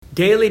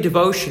Daily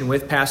Devotion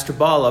with Pastor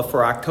Bala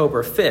for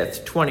October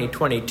 5th,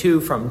 2022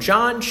 from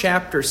John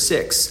chapter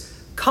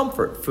 6,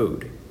 Comfort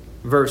Food,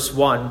 verse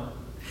 1.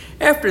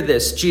 After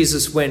this,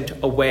 Jesus went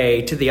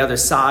away to the other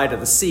side of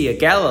the Sea of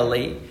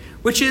Galilee,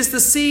 which is the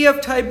Sea of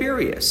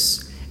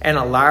Tiberias, and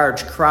a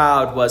large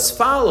crowd was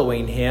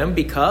following him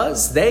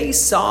because they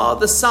saw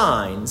the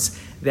signs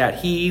that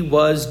he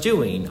was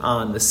doing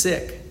on the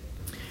sick.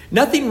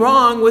 Nothing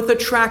wrong with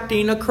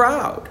attracting a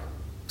crowd.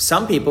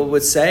 Some people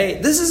would say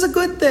this is a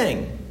good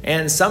thing.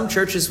 And some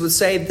churches would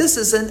say this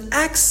is an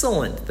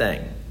excellent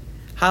thing.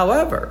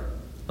 However,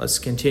 let's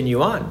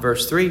continue on.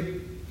 Verse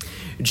 3.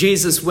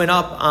 Jesus went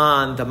up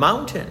on the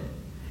mountain,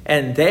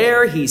 and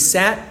there he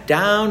sat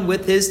down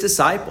with his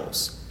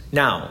disciples.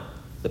 Now,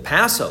 the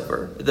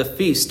Passover, the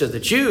feast of the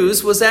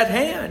Jews, was at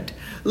hand.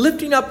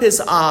 Lifting up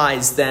his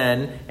eyes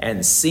then,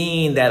 and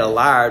seeing that a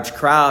large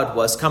crowd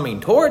was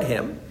coming toward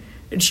him,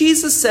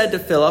 Jesus said to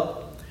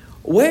Philip,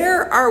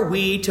 "Where are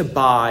we to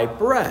buy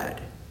bread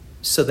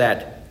so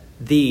that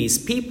these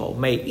people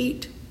may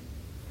eat?"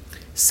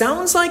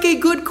 Sounds like a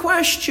good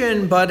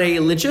question, but a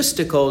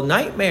logistical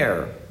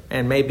nightmare,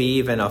 and maybe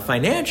even a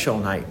financial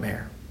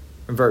nightmare.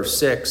 Verse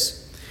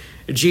 6,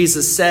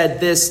 Jesus said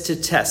this to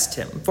test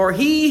him, for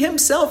he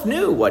himself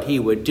knew what he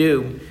would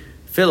do.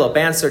 Philip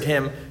answered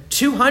him,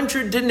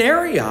 200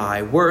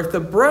 denarii worth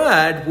of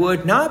bread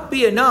would not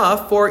be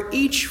enough for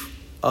each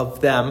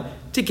of them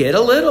to get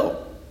a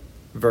little.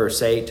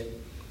 Verse 8,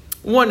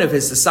 one of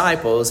his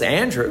disciples,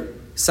 Andrew,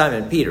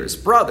 Simon Peter's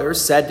brother,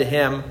 said to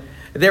him,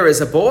 "There is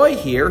a boy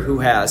here who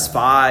has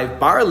 5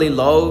 barley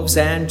loaves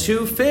and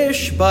 2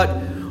 fish, but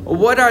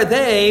what are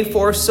they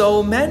for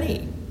so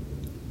many?"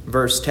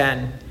 Verse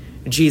 10,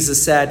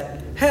 Jesus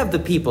said, "Have the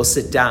people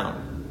sit down."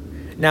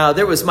 Now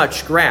there was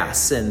much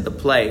grass in the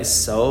place,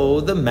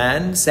 so the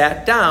men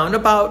sat down,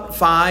 about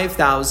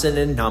 5,000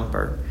 in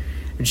number.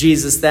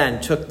 Jesus then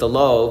took the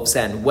loaves,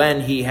 and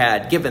when he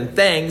had given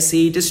thanks,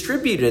 he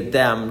distributed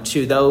them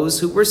to those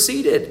who were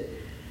seated.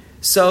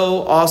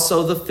 So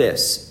also the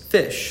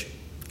fish,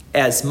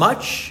 as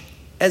much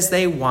as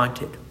they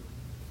wanted.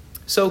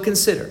 So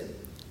consider,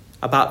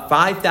 about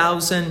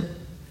 5,000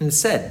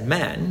 said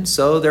men,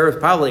 so there are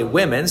probably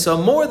women, so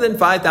more than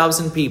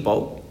 5,000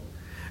 people,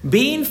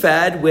 being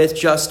fed with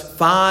just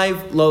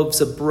 5 loaves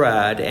of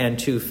bread and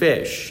 2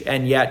 fish,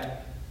 and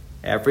yet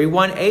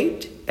everyone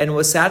ate and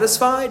was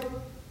satisfied.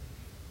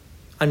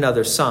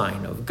 Another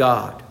sign of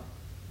God.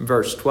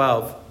 Verse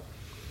 12,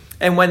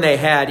 and when they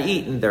had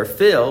eaten their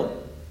fill,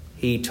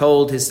 he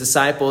told his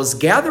disciples,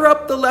 "Gather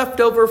up the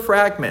leftover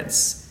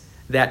fragments,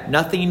 that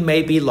nothing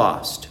may be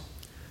lost."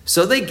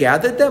 So they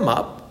gathered them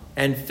up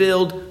and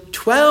filled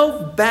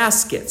 12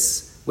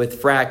 baskets with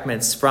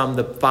fragments from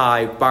the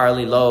 5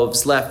 barley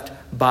loaves left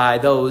by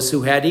those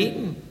who had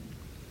eaten.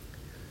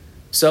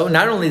 So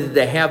not only did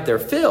they have their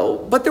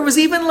fill, but there was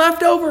even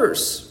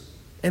leftovers.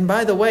 And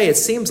by the way, it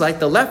seems like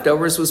the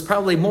leftovers was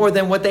probably more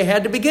than what they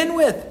had to begin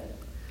with.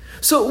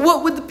 So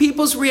what would the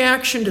people's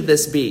reaction to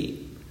this be?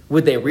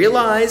 Would they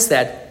realize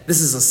that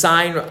this is a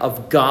sign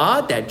of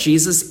God, that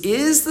Jesus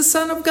is the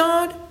Son of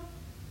God?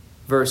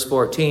 Verse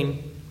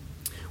 14,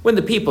 when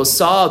the people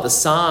saw the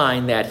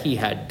sign that he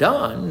had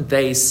done,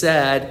 they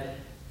said,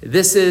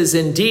 "This is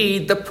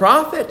indeed the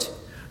prophet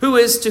who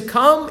is to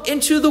come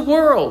into the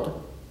world."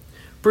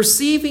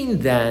 Perceiving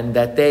then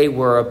that they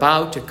were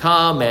about to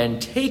come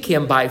and take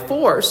him by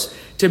force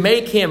to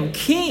make him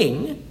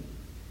king,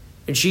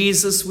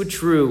 Jesus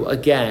withdrew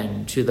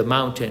again to the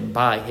mountain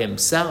by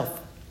himself.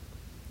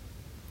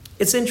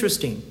 It's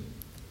interesting.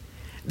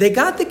 They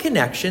got the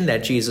connection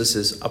that Jesus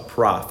is a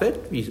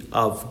prophet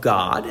of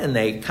God, and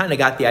they kind of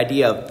got the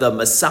idea of the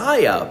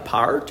Messiah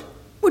part,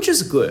 which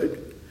is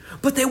good.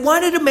 But they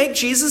wanted to make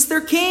Jesus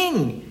their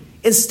king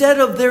instead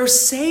of their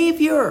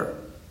savior.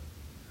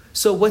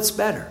 So what's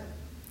better?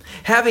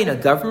 Having a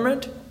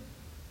government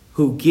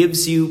who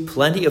gives you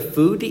plenty of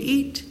food to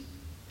eat,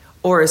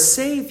 or a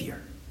savior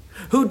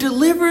who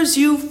delivers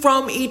you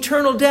from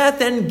eternal death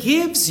and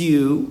gives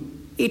you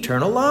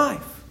eternal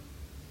life?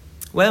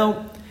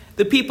 Well,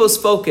 the people's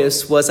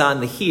focus was on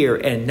the here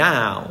and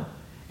now,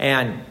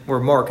 and were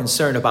more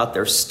concerned about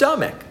their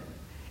stomach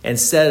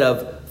instead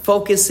of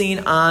focusing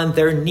on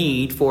their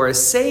need for a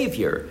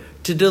savior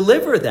to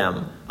deliver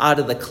them out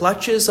of the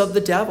clutches of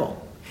the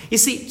devil. You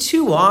see,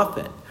 too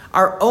often,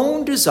 our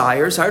own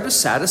desires are to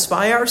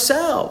satisfy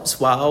ourselves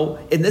while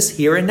in this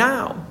here and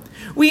now.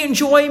 We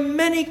enjoy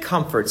many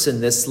comforts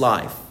in this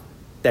life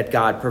that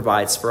God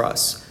provides for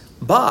us,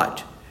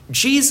 but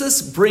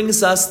Jesus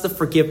brings us the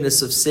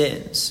forgiveness of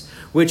sins,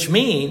 which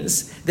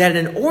means that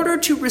in order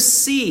to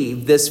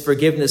receive this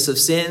forgiveness of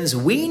sins,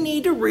 we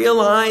need to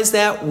realize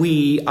that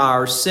we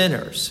are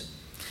sinners.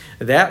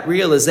 That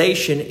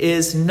realization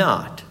is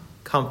not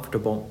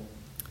comfortable.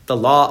 The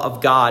law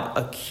of God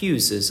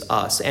accuses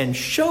us and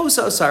shows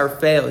us our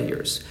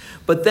failures,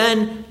 but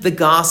then the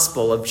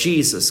gospel of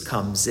Jesus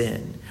comes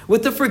in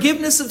with the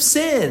forgiveness of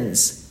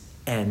sins,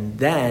 and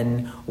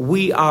then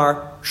we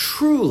are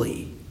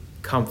truly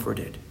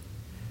comforted.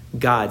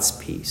 God's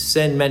peace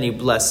and many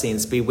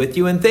blessings be with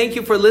you. And thank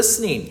you for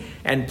listening.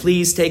 And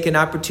please take an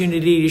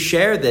opportunity to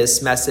share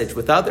this message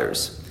with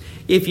others.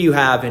 If you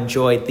have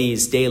enjoyed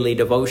these daily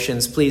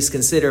devotions, please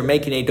consider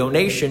making a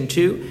donation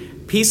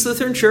to Peace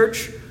Lutheran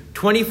Church,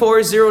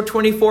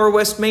 24024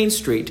 West Main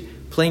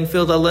Street,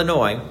 Plainfield,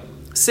 Illinois,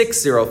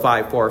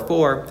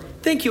 60544.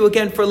 Thank you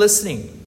again for listening.